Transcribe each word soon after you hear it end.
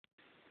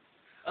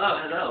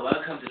Oh, hello,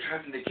 welcome to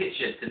Traf in the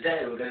Kitchen.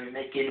 Today we're going to be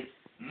making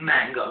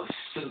mango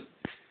soup.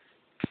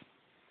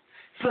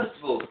 First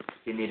of all,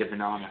 you need a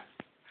banana.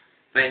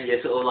 Then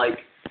you sort of like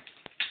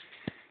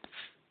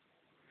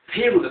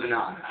peel the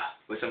banana,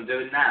 which I'm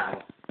doing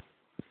now.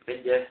 Then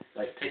you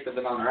like take the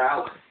banana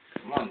out.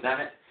 Come on,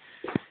 damn it.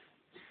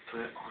 Put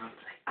it on a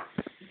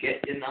plate.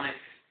 Get your knife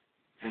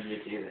and you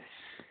do this.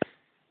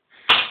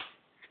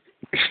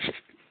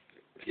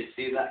 You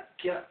see that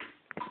cut?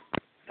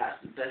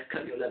 That's the best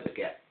cut you'll ever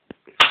get.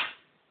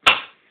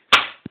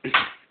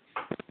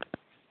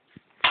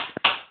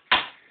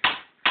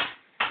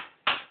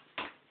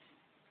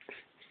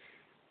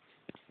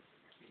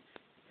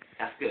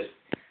 That's good.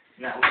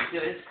 Now what you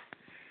do is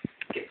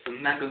get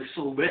some mango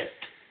sorbet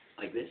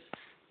like this.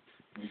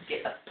 You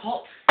get a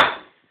pot.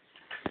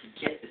 You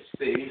get the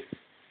spoon.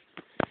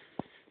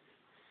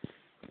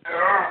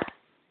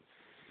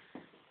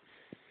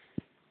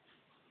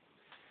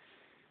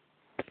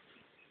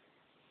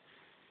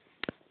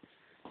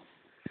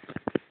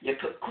 You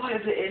put quite a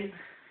bit in,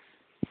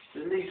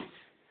 at least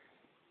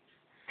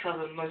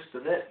cover most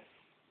of it.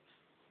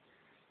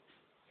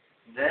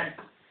 Then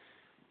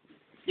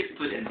you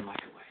put it in the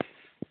microwave.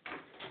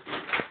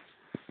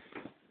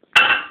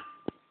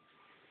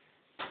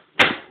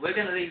 We're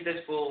going to leave this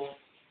for,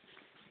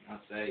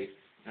 I'll say,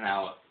 an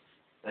hour.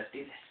 Let's do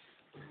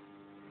this.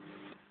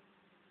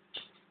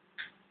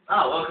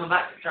 Oh, welcome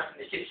back to Traf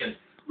in the Kitchen.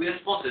 We are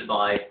sponsored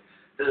by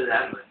the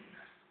lemon.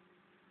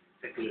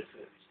 The good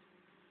food.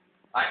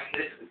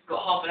 It's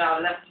got half an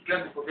hour left to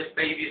go before this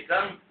baby is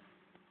done,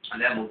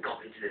 and then we'll go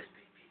into this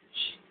big piece of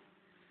shit.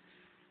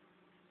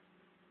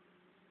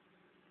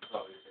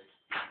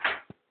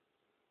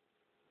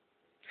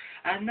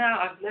 And now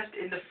I've left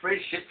it in the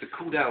fridge just to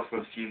cool down for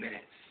a few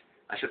minutes.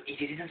 I shall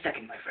eat it in a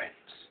second, my friends.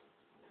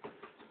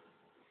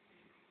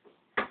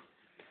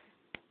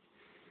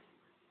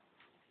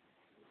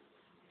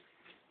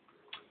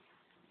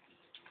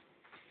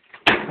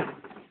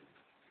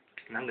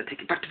 And I'm going to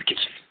take it back to the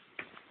kitchen.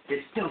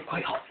 It's still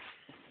quite hot.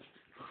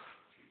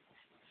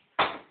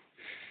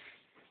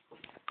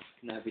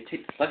 Now we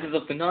take the slices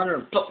of banana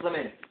and plop them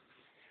in.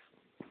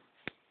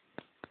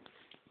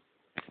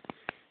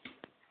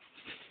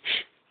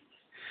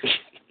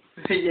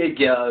 There you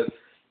go.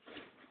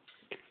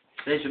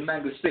 There's your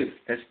mango soup.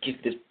 Let's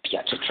give this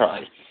bitch a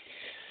try.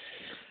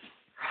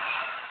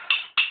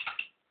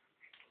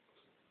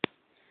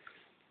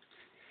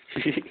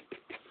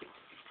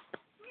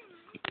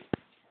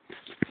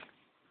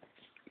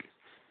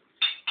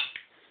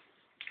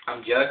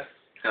 I'm Joe.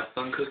 Have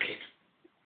fun cooking.